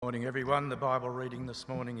morning, everyone. The Bible reading this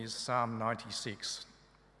morning is Psalm 96.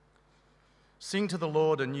 Sing to the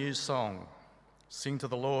Lord a new song. Sing to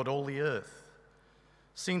the Lord, all the earth.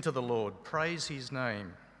 Sing to the Lord, praise his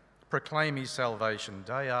name. Proclaim his salvation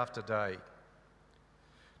day after day.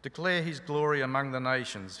 Declare his glory among the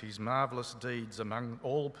nations, his marvellous deeds among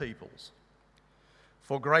all peoples.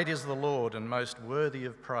 For great is the Lord and most worthy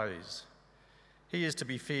of praise. He is to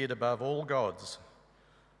be feared above all gods.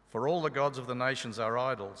 For all the gods of the nations are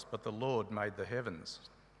idols, but the Lord made the heavens.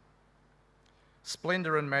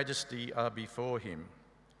 Splendour and majesty are before him.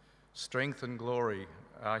 Strength and glory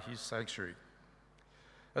are his sanctuary.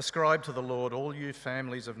 Ascribe to the Lord, all you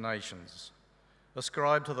families of nations.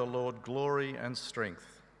 Ascribe to the Lord glory and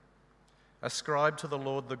strength. Ascribe to the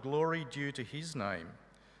Lord the glory due to his name.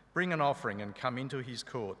 Bring an offering and come into his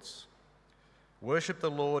courts. Worship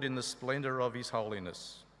the Lord in the splendour of his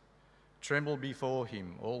holiness. Tremble before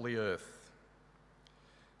him, all the earth.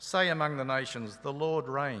 Say among the nations, the Lord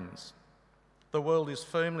reigns. The world is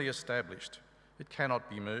firmly established. It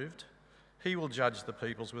cannot be moved. He will judge the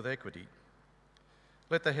peoples with equity.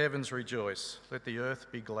 Let the heavens rejoice. Let the earth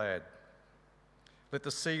be glad. Let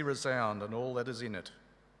the sea resound and all that is in it.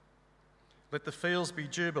 Let the fields be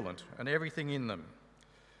jubilant and everything in them.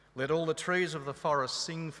 Let all the trees of the forest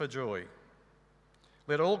sing for joy.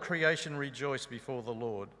 Let all creation rejoice before the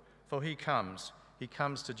Lord. For he comes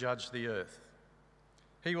to judge the earth.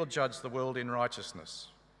 He will judge the world in righteousness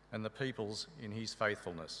and the peoples in his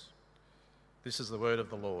faithfulness. This is the word of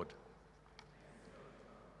the Lord.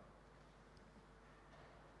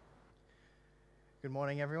 Good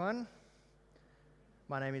morning, everyone.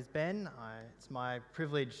 My name is Ben. It's my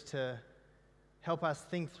privilege to help us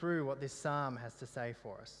think through what this psalm has to say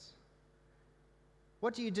for us.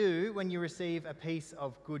 What do you do when you receive a piece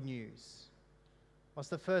of good news? What's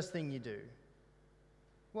the first thing you do?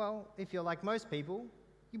 Well, if you're like most people,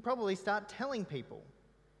 you probably start telling people.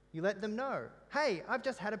 You let them know, hey, I've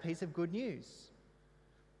just had a piece of good news.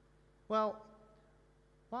 Well,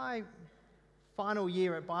 my final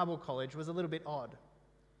year at Bible college was a little bit odd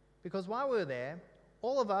because while we were there,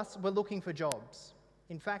 all of us were looking for jobs.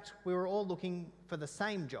 In fact, we were all looking for the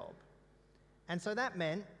same job. And so that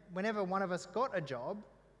meant whenever one of us got a job,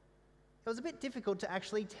 it was a bit difficult to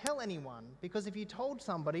actually tell anyone because if you told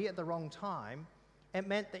somebody at the wrong time, it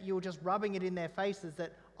meant that you were just rubbing it in their faces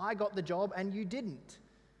that I got the job and you didn't.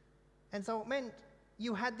 And so it meant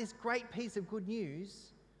you had this great piece of good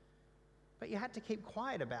news, but you had to keep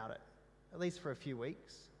quiet about it, at least for a few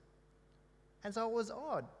weeks. And so it was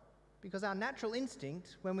odd because our natural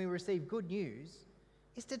instinct when we receive good news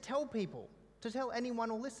is to tell people, to tell anyone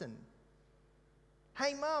who'll listen.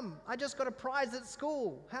 Hey, Mum, I just got a prize at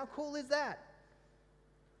school. How cool is that?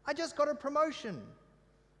 I just got a promotion.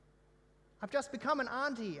 I've just become an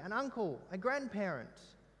auntie, an uncle, a grandparent.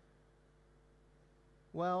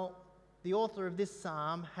 Well, the author of this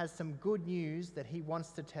psalm has some good news that he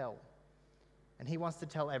wants to tell, and he wants to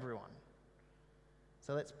tell everyone.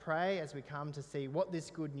 So let's pray as we come to see what this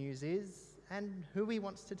good news is and who he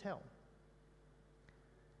wants to tell.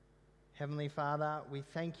 Heavenly Father, we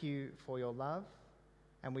thank you for your love.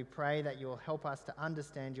 And we pray that you will help us to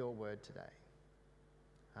understand your word today.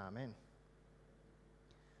 Amen.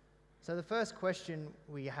 So the first question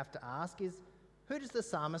we have to ask is, who does the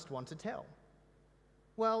psalmist want to tell?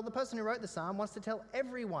 Well, the person who wrote the psalm wants to tell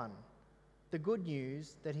everyone the good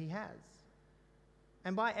news that he has.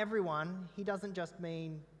 And by everyone, he doesn't just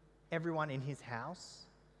mean everyone in his house,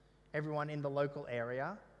 everyone in the local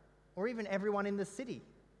area, or even everyone in the city.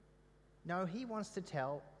 No, he wants to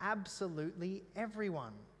tell absolutely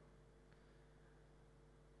everyone.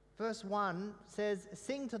 Verse 1 says,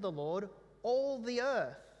 sing to the Lord, all the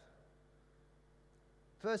earth.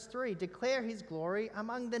 Verse 3, declare his glory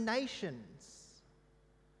among the nations.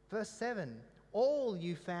 Verse 7, all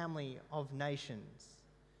you family of nations.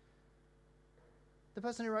 The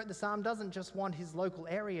person who wrote the psalm doesn't just want his local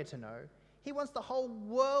area to know, he wants the whole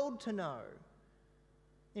world to know.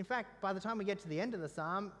 In fact, by the time we get to the end of the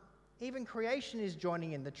psalm, even creation is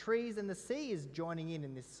joining in. The trees and the sea is joining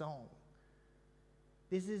in this song.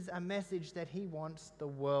 This is a message that he wants the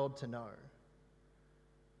world to know.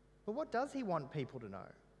 But what does he want people to know?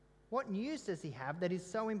 What news does he have that is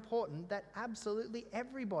so important that absolutely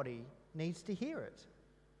everybody needs to hear it?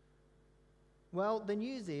 Well, the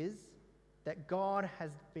news is that God has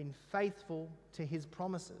been faithful to his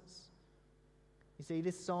promises. You see,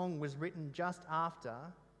 this song was written just after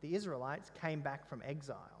the Israelites came back from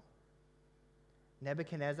exile.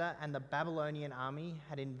 Nebuchadnezzar and the Babylonian army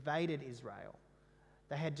had invaded Israel.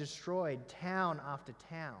 They had destroyed town after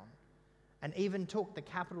town and even took the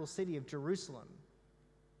capital city of Jerusalem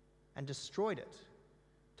and destroyed it,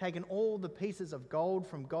 taken all the pieces of gold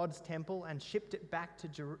from God's temple and shipped it back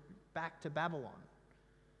to Babylon.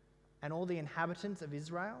 And all the inhabitants of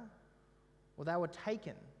Israel, well, they were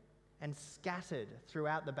taken and scattered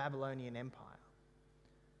throughout the Babylonian Empire.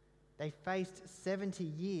 They faced 70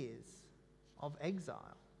 years of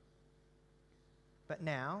exile. But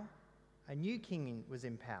now, a new king was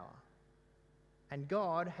in power. And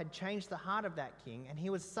God had changed the heart of that king, and he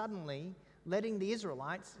was suddenly letting the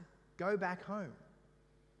Israelites go back home.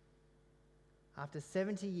 After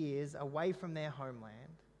 70 years away from their homeland,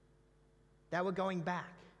 they were going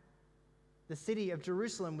back. The city of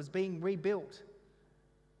Jerusalem was being rebuilt.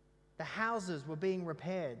 The houses were being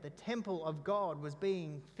repaired. The temple of God was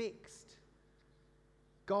being fixed.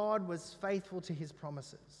 God was faithful to his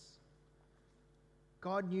promises.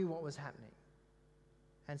 God knew what was happening.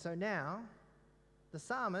 And so now, the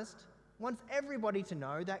psalmist wants everybody to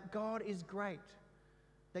know that God is great,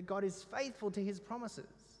 that God is faithful to his promises.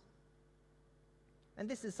 And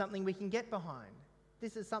this is something we can get behind.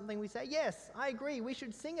 This is something we say, yes, I agree, we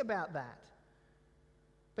should sing about that.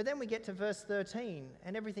 But then we get to verse 13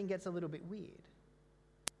 and everything gets a little bit weird.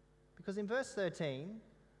 Because in verse 13,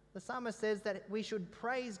 the psalmist says that we should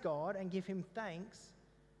praise God and give him thanks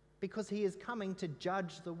because he is coming to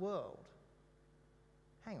judge the world.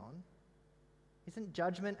 Hang on. Isn't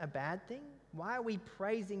judgment a bad thing? Why are we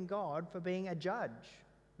praising God for being a judge?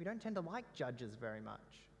 We don't tend to like judges very much.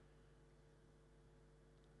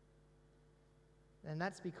 And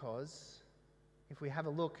that's because if we have a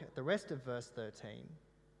look at the rest of verse 13,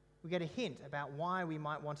 we get a hint about why we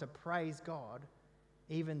might want to praise God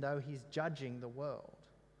even though he's judging the world.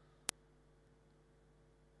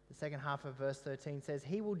 The second half of verse 13 says,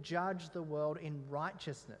 he will judge the world in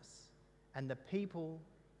righteousness and the people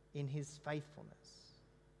in his faithfulness.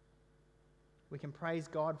 We can praise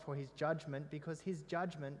God for his judgment because his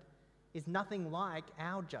judgment is nothing like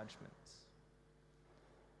our judgments.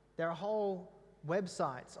 There are whole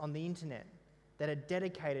websites on the internet that are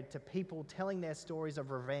dedicated to people telling their stories of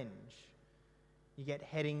revenge. You get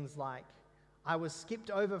headings like, I was skipped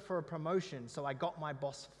over for a promotion, so I got my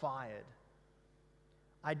boss fired.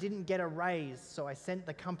 I didn't get a raise, so I sent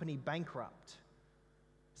the company bankrupt.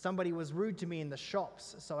 Somebody was rude to me in the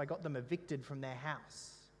shops, so I got them evicted from their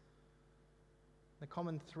house. The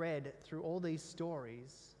common thread through all these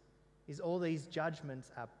stories is all these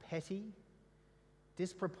judgments are petty,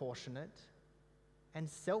 disproportionate, and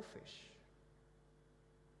selfish.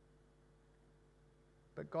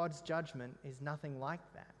 But God's judgment is nothing like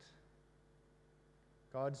that.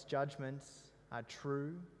 God's judgments are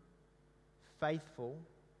true, faithful,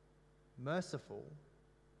 merciful,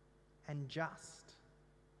 and just.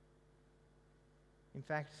 In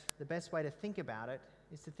fact, the best way to think about it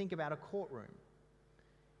is to think about a courtroom.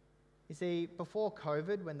 You see, before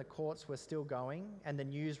COVID, when the courts were still going and the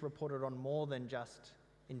news reported on more than just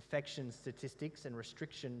infection statistics and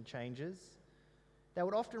restriction changes, they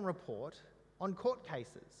would often report on court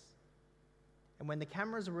cases. And when the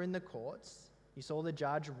cameras were in the courts, you saw the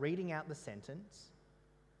judge reading out the sentence.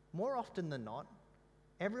 More often than not,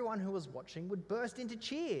 everyone who was watching would burst into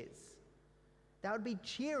cheers. They would be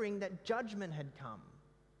cheering that judgment had come.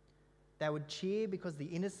 They would cheer because the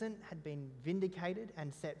innocent had been vindicated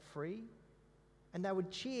and set free. And they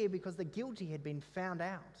would cheer because the guilty had been found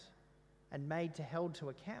out and made to held to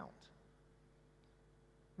account.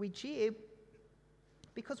 We cheer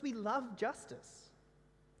because we love justice.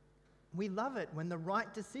 We love it when the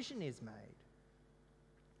right decision is made.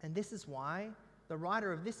 And this is why the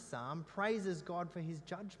writer of this psalm praises God for his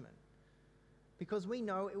judgment, because we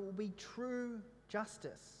know it will be true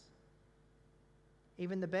justice.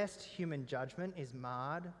 Even the best human judgment is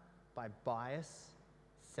marred by bias,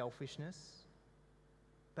 selfishness,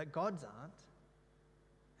 but God's aren't.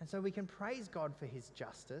 And so we can praise God for his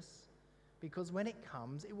justice, because when it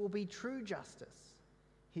comes, it will be true justice.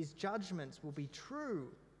 His judgments will be true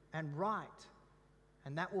and right,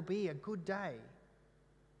 and that will be a good day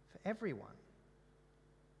for everyone.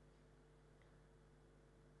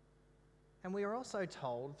 And we are also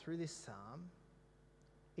told through this psalm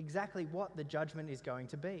exactly what the judgment is going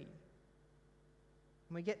to be.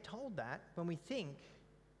 And we get told that when we think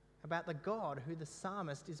about the God who the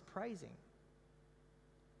psalmist is praising.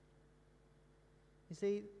 You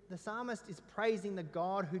see, the psalmist is praising the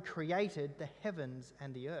God who created the heavens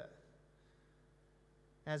and the earth.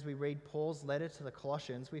 As we read Paul's letter to the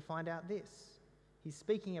Colossians, we find out this. He's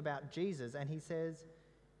speaking about Jesus, and he says,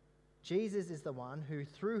 Jesus is the one who,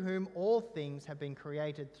 through whom all things have been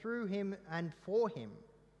created, through him and for him.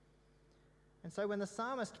 And so when the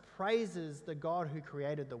psalmist praises the God who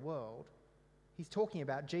created the world, he's talking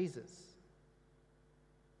about Jesus.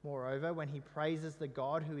 Moreover, when he praises the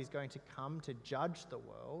God who is going to come to judge the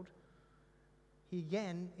world, he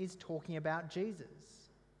again is talking about Jesus.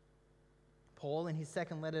 Paul, in his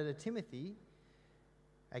second letter to Timothy,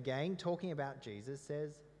 again talking about Jesus,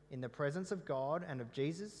 says, "In the presence of God and of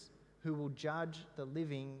Jesus, who will judge the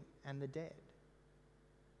living and the dead."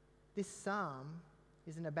 This psalm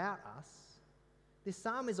isn't about us. This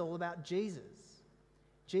psalm is all about Jesus.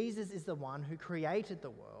 Jesus is the one who created the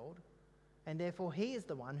world, and therefore he is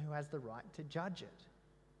the one who has the right to judge it.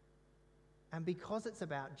 And because it's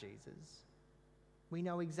about Jesus, we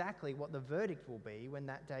know exactly what the verdict will be when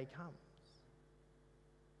that day comes.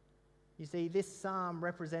 You see, this psalm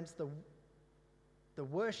represents the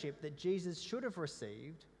worship that Jesus should have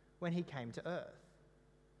received when he came to earth.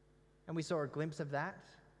 And we saw a glimpse of that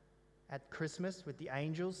at Christmas with the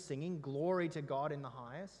angels singing glory to God in the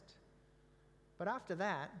highest. But after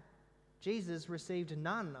that, Jesus received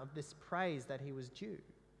none of this praise that he was due.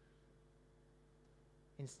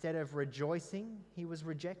 Instead of rejoicing, he was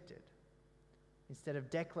rejected. Instead of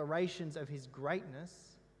declarations of his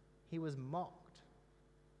greatness, he was mocked.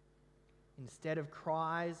 Instead of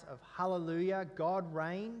cries of hallelujah, God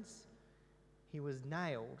reigns, he was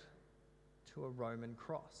nailed to a Roman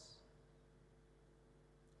cross.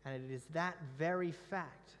 And it is that very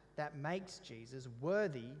fact that makes Jesus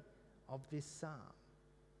worthy of this psalm.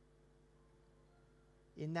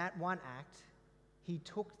 In that one act, he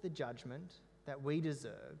took the judgment that we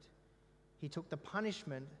deserved, he took the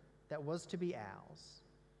punishment that was to be ours,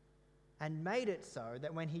 and made it so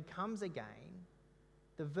that when he comes again,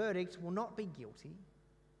 the verdict will not be guilty,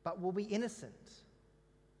 but will be innocent.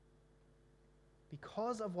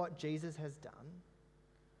 Because of what Jesus has done,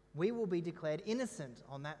 we will be declared innocent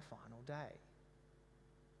on that final day.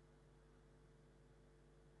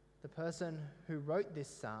 The person who wrote this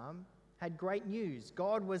psalm had great news.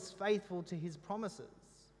 God was faithful to his promises.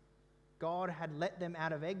 God had let them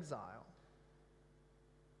out of exile.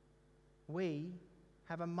 We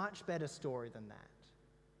have a much better story than that.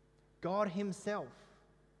 God himself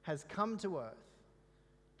has come to earth,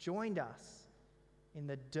 joined us in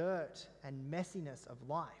the dirt and messiness of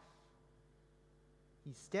life.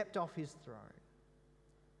 He stepped off his throne,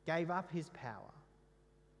 gave up his power,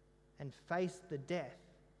 and faced the death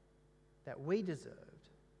that we deserved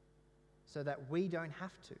so that we don't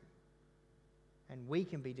have to, and we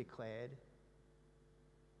can be declared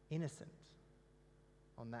innocent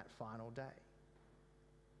on that final day.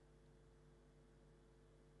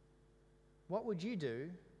 What would you do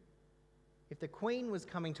if the Queen was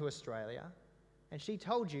coming to Australia and she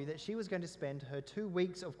told you that she was going to spend her 2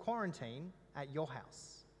 weeks of quarantine at your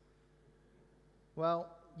house? Well,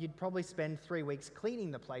 you'd probably spend 3 weeks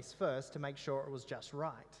cleaning the place first to make sure it was just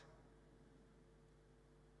right.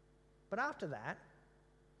 But after that,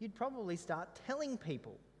 you'd probably start telling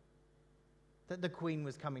people that the Queen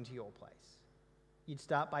was coming to your place. You'd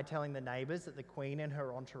start by telling the neighbours that the Queen and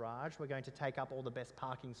her entourage were going to take up all the best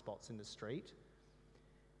parking spots in the street.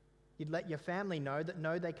 You'd let your family know that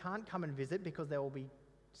no, they can't come and visit because there will be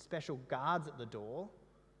special guards at the door.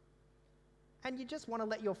 And you just want to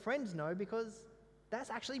let your friends know because that's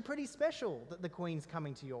actually pretty special that the Queen's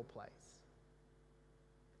coming to your place.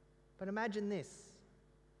 But imagine this.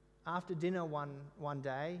 After dinner one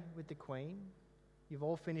day with the Queen, you've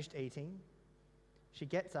all finished eating. She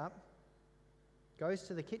gets up, goes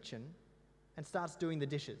to the kitchen, and starts doing the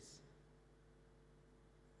dishes.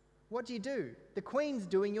 What do? The Queen's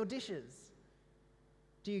doing your dishes.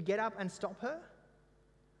 Do you get up and stop her?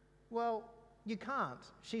 Well, you can't.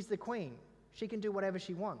 She's the Queen. She can do whatever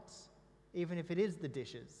she wants, even if it is the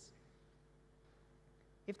dishes.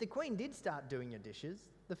 If the Queen did start doing your dishes,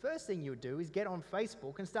 the first thing you would do is get on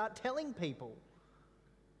Facebook and start telling people,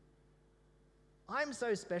 I'm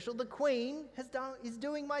so special, the Queen is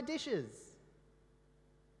doing my dishes.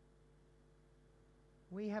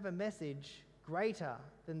 We have a message greater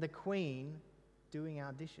than the Queen doing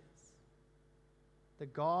our dishes. The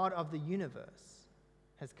God of the universe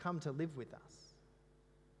has come to live with us.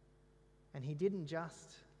 And he didn't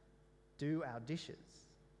just do our dishes.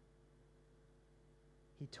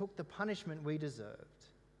 He took the punishment we deserved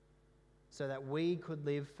so that we could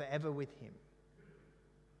live forever with him.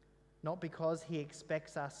 Not because he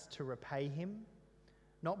expects us to repay him,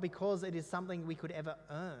 not because it is something we could ever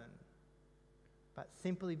earn, but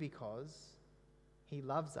simply because he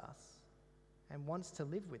loves us and wants to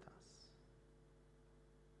live with us.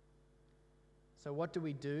 So what do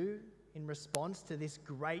we do in response to this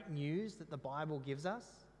great news that the Bible gives us?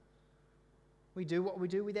 We do what we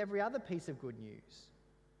do with every other piece of good news.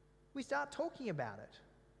 We start talking about it.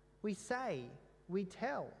 We say, we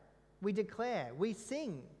tell, we declare, we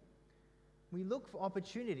sing. we look for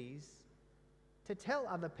opportunities to tell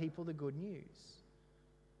other people the good news.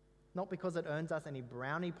 Not because it earns us any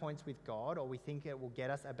brownie points with God or we think it will get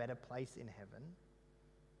us a better place in heaven.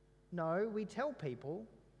 No, we tell people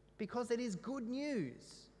because it is good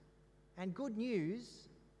news. And good news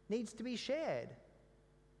needs to be shared.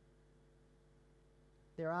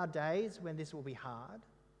 There are days when this will be hard,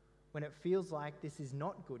 when it feels like this is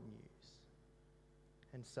not good news.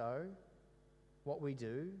 And so, what we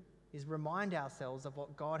do is remind ourselves of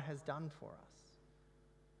what God has done for us.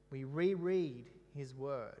 We reread His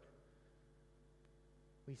Word.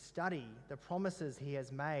 We study the promises He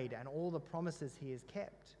has made and all the promises He has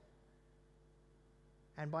kept.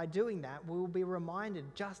 And by doing that, we will be reminded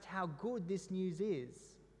just how good this news is.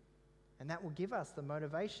 And that will give us the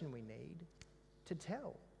motivation we need to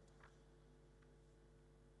tell.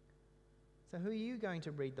 So who are you going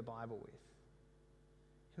to read the Bible with?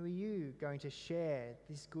 Who are you going to share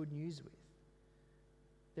this good news with?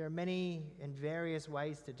 There are many and various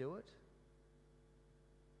ways to do it.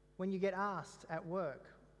 When you get asked at work,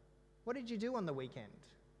 what did you do on the weekend?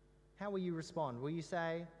 How will you respond? Will you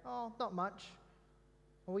say, oh, not much?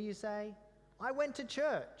 Or will you say, I went to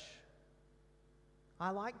church? I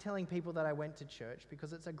like telling people that I went to church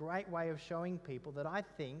because it's a great way of showing people that I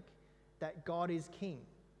think that God is king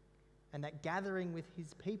and that gathering with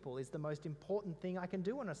His people is the most important thing I can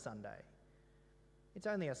do on a Sunday. It's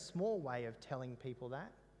only a small way of telling people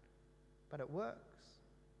that, but it works.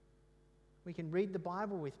 We can read the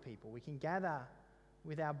Bible with people. We can gather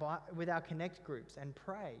with our Connect groups and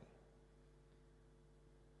pray.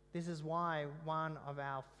 This is why one of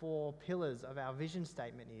our 4 pillars of our vision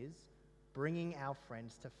statement is bringing our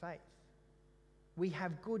friends to faith. We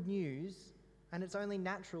have good news, and it's only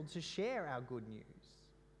natural to share our good news.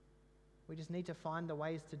 We just need to find the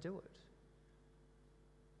ways to do it.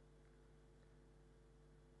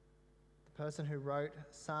 The person who wrote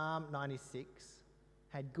Psalm 96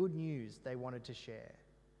 had good news they wanted to share.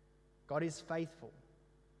 God is faithful.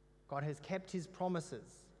 God has kept His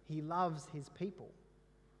promises. He loves His people.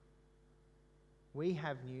 We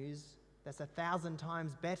have news that's 1,000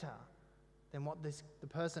 times better than what the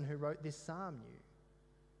person who wrote this psalm knew.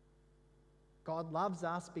 God loves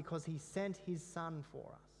us because He sent His Son for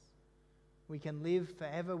us. We can live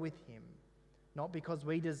forever with Him, not because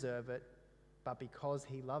we deserve it, but because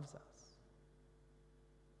He loves us.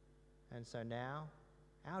 And so now,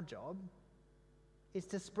 our job is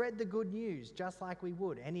to spread the good news just like we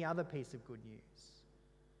would any other piece of good news,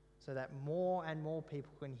 so that more and more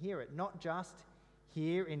people can hear it, not just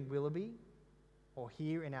here in Willoughby or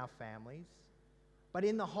here in our families, but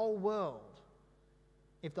in the whole world.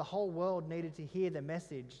 If the whole world needed to hear the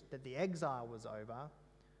message that the exile was over,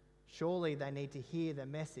 surely they need to hear the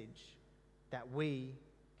message that we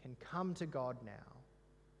can come to God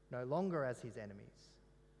now, no longer as His enemies,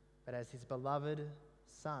 but as His beloved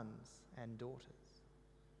sons and daughters.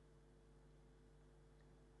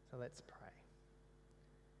 So let's pray.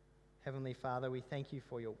 Heavenly Father, we thank You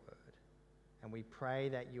for Your word. And we pray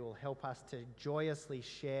that You will help us to joyously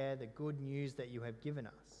share the good news that You have given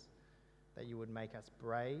us, that You would make us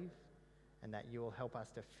brave, and that You will help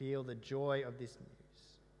us to feel the joy of this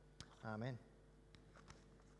news. Amen.